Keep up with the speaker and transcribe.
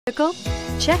vehicle?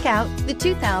 Check out the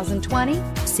 2020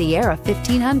 Sierra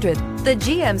 1500. The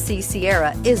GMC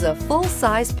Sierra is a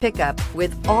full-size pickup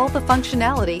with all the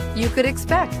functionality you could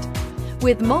expect.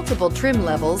 With multiple trim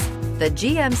levels, the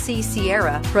GMC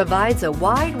Sierra provides a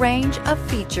wide range of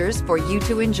features for you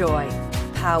to enjoy.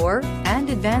 Power and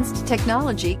advanced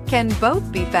technology can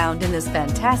both be found in this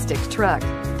fantastic truck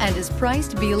and is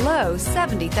priced below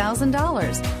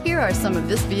 $70,000. Here are some of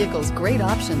this vehicle's great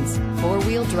options: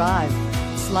 four-wheel drive,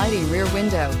 sliding rear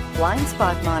window, blind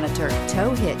spot monitor, tow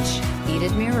hitch,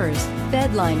 heated mirrors,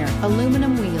 bed liner,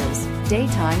 aluminum wheels,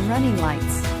 daytime running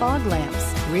lights, fog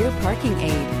lamps, rear parking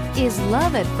aid. Is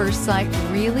love at first sight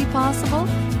really possible?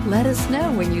 Let us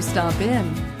know when you stop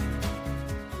in.